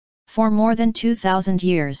For more than 2,000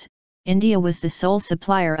 years, India was the sole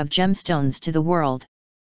supplier of gemstones to the world.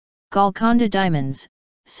 Golconda diamonds,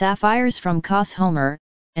 sapphires from Kashmir,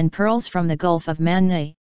 and pearls from the Gulf of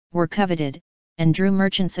Mannar were coveted, and drew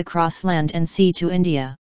merchants across land and sea to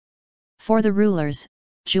India. For the rulers,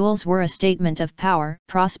 jewels were a statement of power,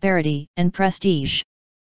 prosperity, and prestige.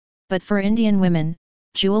 But for Indian women,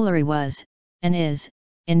 jewellery was, and is,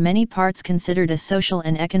 in many parts considered a social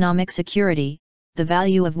and economic security, the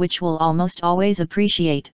value of which will almost always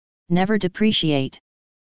appreciate, never depreciate.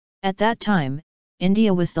 At that time,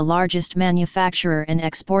 India was the largest manufacturer and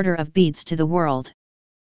exporter of beads to the world.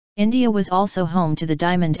 India was also home to the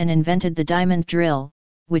diamond and invented the diamond drill,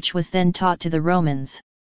 which was then taught to the Romans.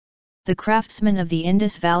 The craftsmen of the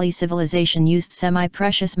Indus Valley Civilization used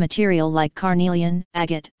semi-precious material like carnelian,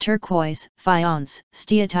 agate, turquoise, faience,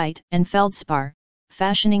 steatite, and feldspar,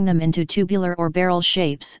 fashioning them into tubular or barrel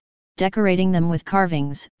shapes, decorating them with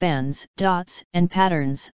carvings, bands, dots, and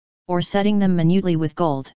patterns, or setting them minutely with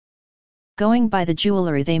gold. Going by the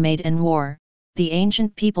jewellery they made and wore, the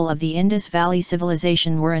ancient people of the Indus Valley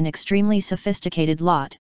Civilization were an extremely sophisticated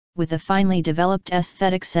lot, with a finely developed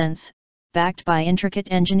aesthetic sense, backed by intricate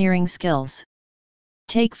engineering skills.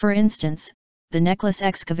 Take for instance, the necklace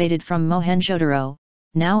excavated from Mohenjodaro,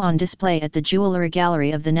 now on display at the Jewellery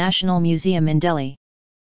Gallery of the National Museum in Delhi.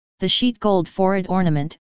 The sheet gold forehead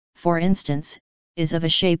ornament, for instance, is of a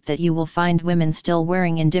shape that you will find women still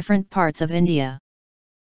wearing in different parts of India.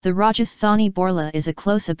 The Rajasthani borla is a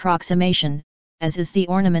close approximation, as is the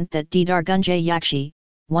ornament that Didar Gunjay Yakshi,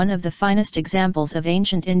 one of the finest examples of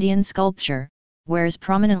ancient Indian sculpture, wears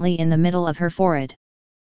prominently in the middle of her forehead.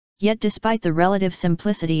 Yet despite the relative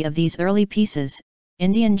simplicity of these early pieces,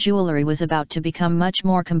 Indian jewellery was about to become much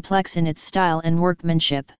more complex in its style and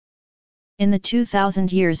workmanship. In the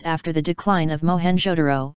 2,000 years after the decline of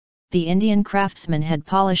Mohenjodaro, the Indian craftsman had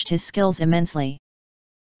polished his skills immensely.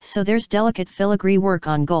 So there's delicate filigree work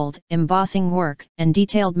on gold, embossing work, and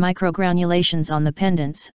detailed microgranulations on the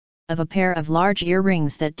pendants, of a pair of large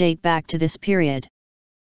earrings that date back to this period.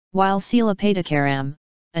 While Silapatikaram,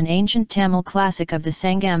 an ancient Tamil classic of the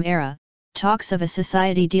Sangam era, talks of a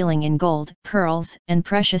society dealing in gold, pearls, and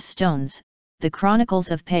precious stones, the Chronicles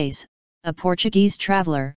of Pais, a Portuguese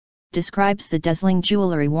traveller, describes the dazzling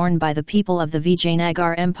jewellery worn by the people of the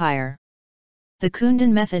Vijayanagar Empire. The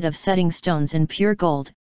Kundan method of setting stones in pure gold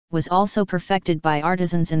was also perfected by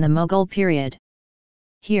artisans in the Mughal period.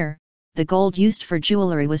 Here, the gold used for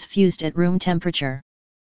jewellery was fused at room temperature.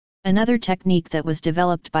 Another technique that was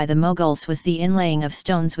developed by the Mughals was the inlaying of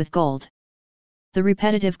stones with gold. The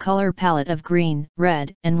repetitive color palette of green,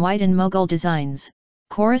 red, and white in Mughal designs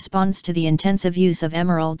corresponds to the intensive use of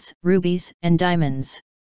emeralds, rubies, and diamonds.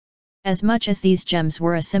 As much as these gems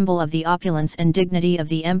were a symbol of the opulence and dignity of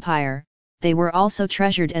the empire, they were also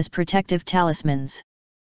treasured as protective talismans.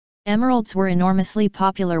 Emeralds were enormously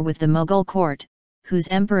popular with the Mughal court, whose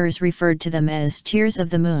emperors referred to them as tears of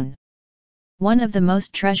the moon. One of the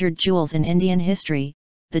most treasured jewels in Indian history,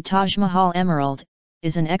 the Taj Mahal emerald,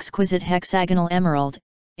 is an exquisite hexagonal emerald,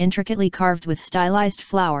 intricately carved with stylized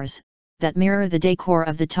flowers, that mirror the decor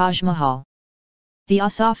of the Taj Mahal. The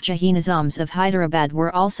Asaf Jahi Nizams of Hyderabad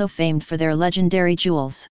were also famed for their legendary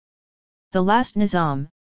jewels. The last Nizam,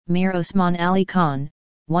 Mir Osman Ali Khan,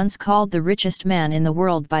 once called the richest man in the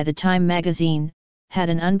world by the Time magazine, had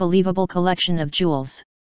an unbelievable collection of jewels.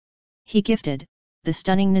 He gifted the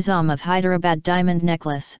stunning Nizam of Hyderabad diamond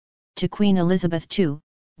necklace to Queen Elizabeth II,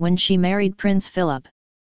 when she married Prince Philip.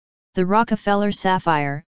 The Rockefeller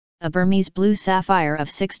sapphire, a Burmese blue sapphire of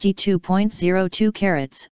 62.02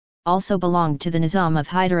 carats, also belonged to the Nizam of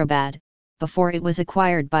Hyderabad, before it was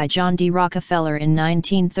acquired by John D. Rockefeller in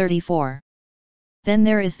 1934. Then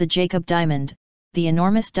there is the Jacob diamond, the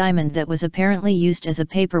enormous diamond that was apparently used as a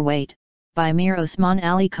paperweight, by Mir Osman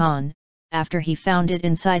Ali Khan, after he found it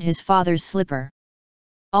inside his father's slipper.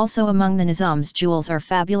 Also among the Nizam's jewels are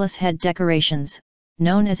fabulous head decorations,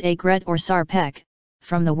 known as agate or sarpek,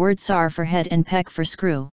 from the word sar for head and pek for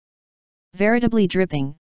screw. Veritably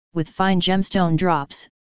dripping, with fine gemstone drops,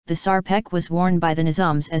 the sarpek was worn by the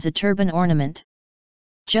Nizams as a turban ornament.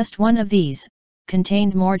 Just one of these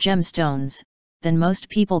contained more gemstones than most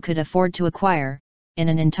people could afford to acquire in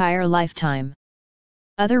an entire lifetime.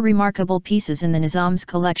 Other remarkable pieces in the Nizam's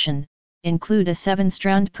collection include a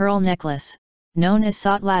 7-strand pearl necklace, known as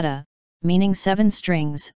Satlata, meaning 7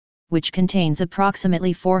 strings, which contains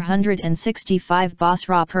approximately 465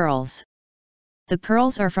 Basra pearls. The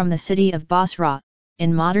pearls are from the city of Basra,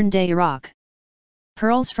 in modern-day Iraq.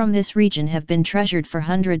 Pearls from this region have been treasured for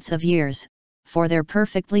hundreds of years, for their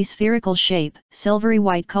perfectly spherical shape, silvery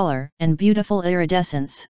white color, and beautiful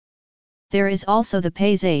iridescence. There is also the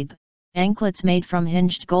Pazabe, anklets made from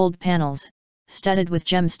hinged gold panels, studded with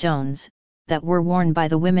gemstones, that were worn by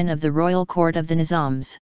the women of the royal court of the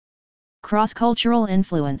Nizams. Cross-cultural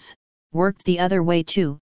influence worked the other way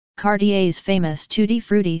too. Cartier's famous tutti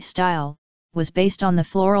frutti style was based on the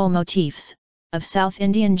floral motifs of South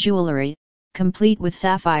Indian jewellery, complete with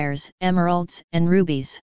sapphires, emeralds, and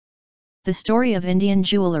rubies. The story of Indian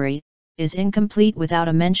jewellery is incomplete without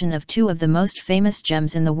a mention of two of the most famous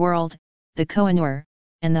gems in the world, the Koh-i-Noor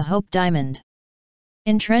and the Hope diamond.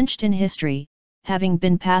 Entrenched in history, having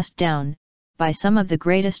been passed down by some of the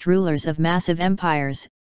greatest rulers of massive empires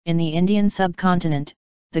in the Indian subcontinent,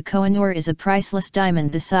 the Koh-i-Noor is a priceless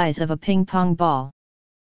diamond the size of a ping-pong ball.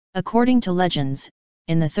 According to legends,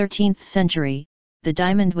 in the 13th century, the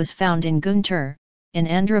diamond was found in Guntur, in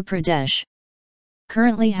Andhra Pradesh.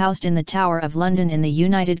 Currently housed in the Tower of London in the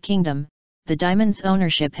United Kingdom, the diamond's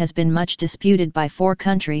ownership has been much disputed by four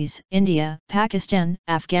countries: India, Pakistan,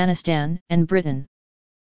 Afghanistan, and Britain.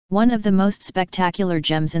 One of the most spectacular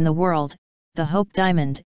gems in the world, the Hope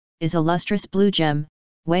diamond, is a lustrous blue gem,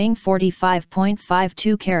 weighing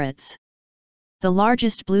 45.52 carats. The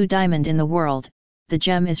largest blue diamond in the world, the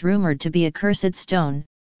gem is rumored to be a cursed stone,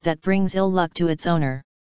 that brings ill luck to its owner.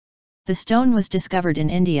 The stone was discovered in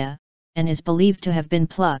India, and is believed to have been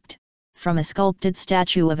plucked from a sculpted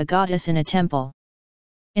statue of a goddess in a temple.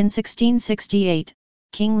 In 1668,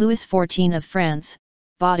 King Louis XIV of France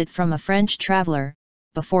bought it from a French traveller,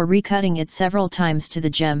 before recutting it several times to the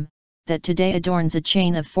gem, that today adorns a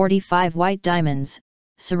chain of 45 white diamonds,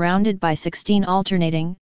 surrounded by 16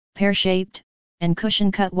 alternating, pear-shaped, and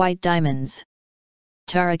cushion-cut white diamonds.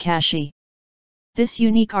 Tarakashi. This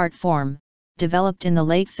unique art form, developed in the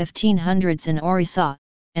late 1500s in Orissa,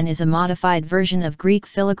 and is a modified version of Greek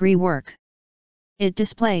filigree work. It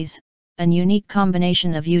displays an unique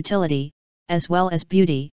combination of utility, as well as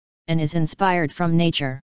beauty, and is inspired from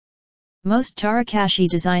nature. Most Tarakashi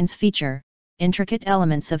designs feature intricate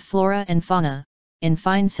elements of flora and fauna, in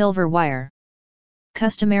fine silver wire.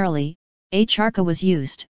 Customarily, a charka was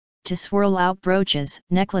used to swirl out brooches,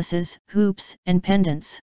 necklaces, hoops, and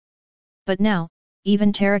pendants. But now,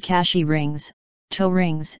 even Tarakashi rings, toe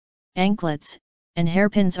rings, anklets, and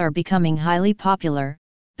hairpins are becoming highly popular,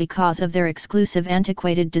 because of their exclusive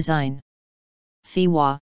antiquated design.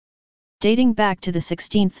 Thewa. Dating back to the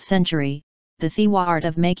 16th century, the Thewa art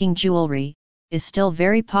of making jewellery is still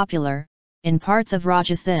very popular in parts of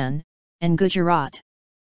Rajasthan and Gujarat.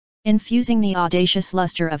 Infusing the audacious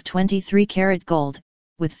luster of 23-karat gold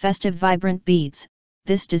with festive vibrant beads,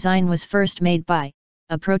 this design was first made by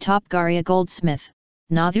a Pratapgarya goldsmith,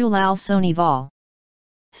 Nathulal Sonival.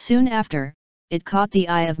 Soon after, it caught the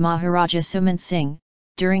eye of Maharaja Sumant Singh,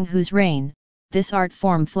 during whose reign this art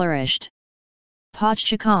form flourished.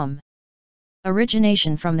 Pachchakam.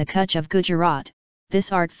 Origination from the Kutch of Gujarat,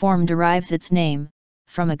 this art form derives its name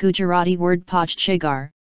from a Gujarati word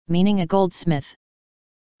pachchigar, meaning a goldsmith.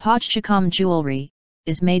 Pachchakam jewellery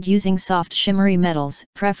is made using soft shimmery metals,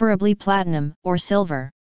 preferably platinum or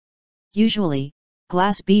silver. Usually,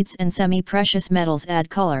 glass beads and semi-precious metals add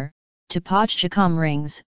color to pachchakam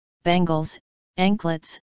rings, bangles,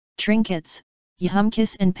 anklets, trinkets,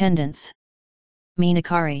 yahumkis and pendants.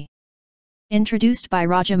 Meenakari. Introduced by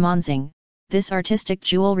Raja Mansingh, this artistic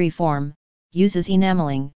jewellery form uses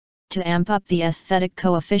enameling to amp up the aesthetic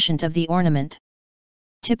coefficient of the ornament.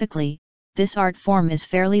 Typically, this art form is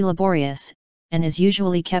fairly laborious, and is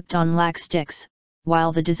usually kept on lac sticks,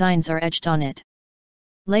 while the designs are etched on it.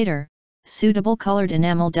 Later, suitable colored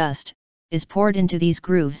enamel dust is poured into these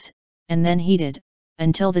grooves, and then heated,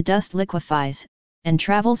 until the dust liquefies, and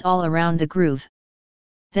travels all around the groove.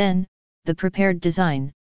 Then, the prepared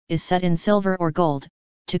design is set in silver or gold,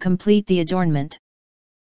 to complete the adornment.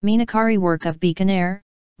 Meenakari work of Bikaner,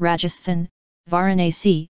 Rajasthan,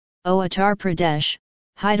 Varanasi, Uttar Pradesh,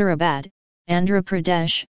 Hyderabad, Andhra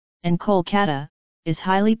Pradesh, and Kolkata, is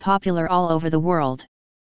highly popular all over the world.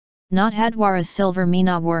 Nathadwara's silver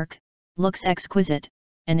meena work looks exquisite,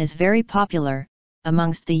 and is very popular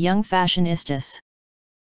amongst the young fashionistas.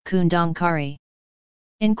 Kundankari.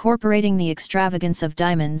 Incorporating the extravagance of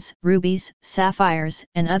diamonds, rubies, sapphires,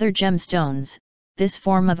 and other gemstones, this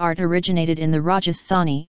form of art originated in the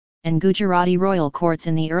Rajasthani and Gujarati royal courts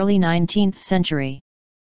in the early 19th century.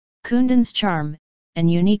 Kundan's charm and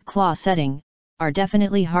unique claw setting are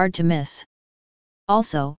definitely hard to miss.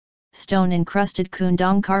 Also, stone-encrusted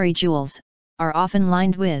Kundankari jewels are often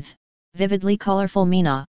lined with vividly colorful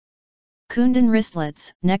meena. Kundan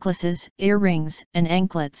wristlets, necklaces, earrings, and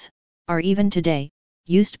anklets are even today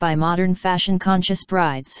used by modern fashion-conscious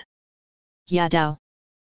brides. Yadao.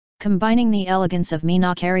 Combining the elegance of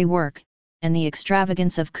Meenakari work and the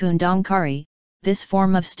extravagance of Kundankari, This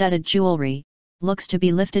form of studded jewelry looks to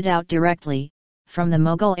be lifted out directly from the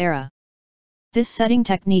Mughal era. This setting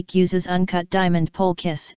technique uses uncut diamond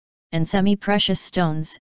polkis and semi-precious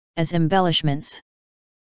stones as embellishments.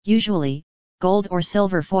 Usually, gold or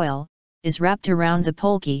silver foil is wrapped around the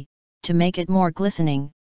polki to make it more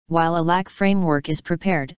glistening, while a lac framework is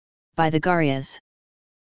prepared by the Gharyas.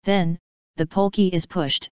 Then, the polki is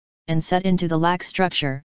pushed and set into the lac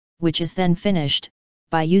structure, which is then finished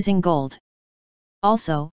by using gold.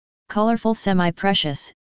 Also, colorful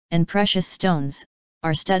semi-precious and precious stones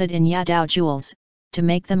are studded in Yadao jewels to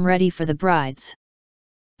make them ready for the brides.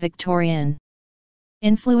 Victorian.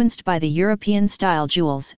 Influenced by the European-style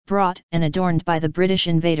jewels brought and adorned by the British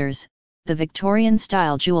invaders, the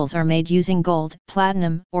Victorian-style jewels are made using gold,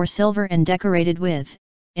 platinum, or silver and decorated with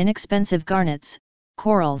inexpensive garnets,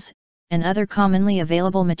 corals, and other commonly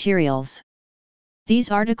available materials.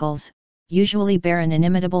 These articles usually bear an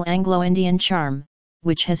inimitable Anglo-Indian charm,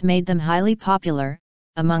 which has made them highly popular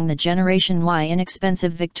among the Generation Y.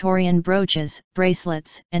 Inexpensive Victorian brooches,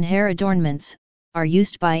 bracelets, and hair adornments are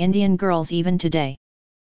used by Indian girls even today.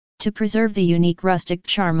 To preserve the unique rustic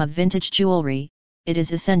charm of vintage jewelry, it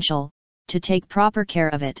is essential to take proper care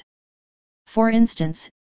of it. For instance,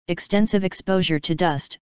 extensive exposure to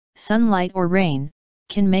dust, sunlight or rain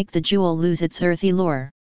can make the jewel lose its earthy lure.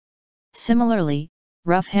 Similarly,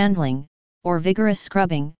 rough handling, or vigorous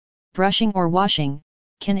scrubbing, brushing or washing,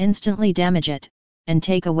 can instantly damage it and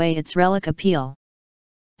take away its relic appeal.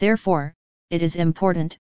 Therefore, it is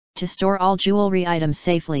important to store all jewelry items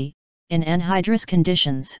safely in anhydrous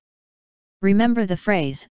conditions. Remember the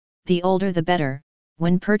phrase, "the older the better,"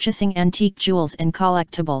 when purchasing antique jewels and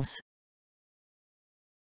collectibles.